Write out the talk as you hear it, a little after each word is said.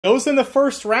Goes in the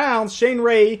first round. Shane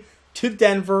Ray to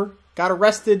Denver. Got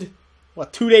arrested,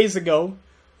 2 days ago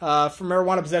for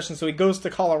marijuana possession. So he goes to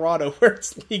Colorado where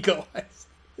it's legalized.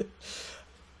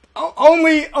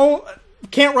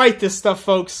 Can't write this stuff,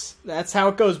 folks. That's how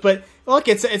it goes. But look,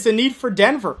 it's a need for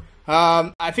Denver.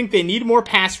 I think they need more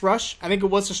pass rush. I think it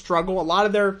was a struggle. A lot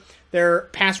of their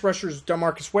pass rushers,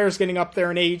 DeMarcus Ware's getting up there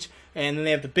in age, and then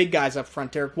they have the big guys up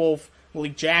front, Derek Wolfe,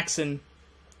 Malik Jackson.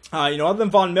 Other than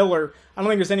Von Miller, I don't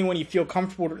think there's anyone you feel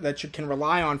comfortable that you can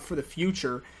rely on for the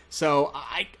future. So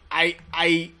I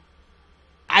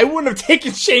wouldn't have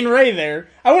taken Shane Ray there.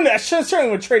 I certainly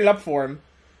would have traded up for him.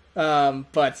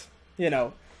 But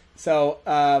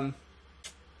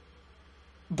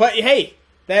hey,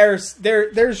 there's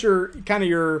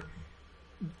your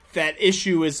that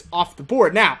issue is off the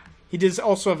board. Now, he does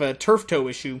also have a turf toe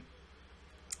issue,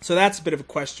 so that's a bit of a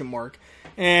question mark.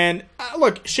 And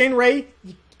look, Shane Ray,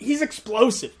 he's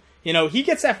explosive. He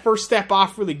gets that first step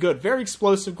off really good. Very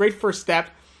explosive, great first step.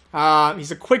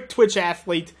 He's a quick twitch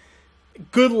athlete,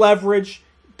 good leverage,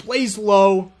 plays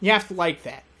low. You have to like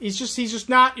that. He's just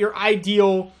not your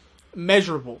ideal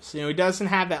measurables. He doesn't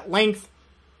have that length.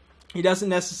 He doesn't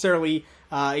necessarily.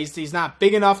 He's not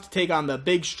big enough to take on the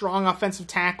big, strong offensive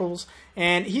tackles,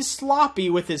 and he's sloppy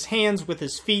with his hands, with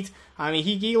his feet. I mean,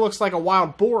 he looks like a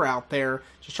wild boar out there,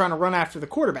 just trying to run after the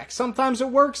quarterback. Sometimes it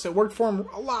works. It worked for him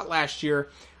a lot last year.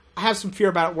 I have some fear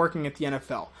about it working at the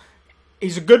NFL.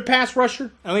 He's a good pass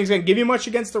rusher. I don't think he's going to give you much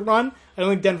against the run. I don't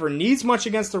think Denver needs much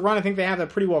against the run. I think they have that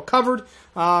pretty well covered.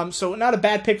 So not a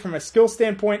bad pick from a skill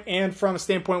standpoint and from a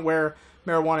standpoint where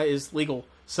marijuana is legal.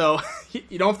 So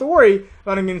you don't have to worry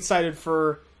about him getting cited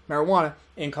for marijuana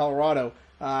in Colorado.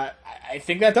 I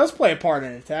think that does play a part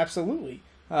in it, absolutely.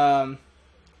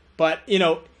 But,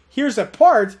 here's a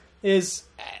part is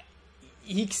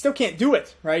he still can't do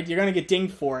it, right? You're going to get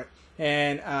dinged for it.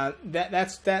 And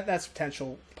that's a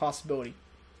potential possibility.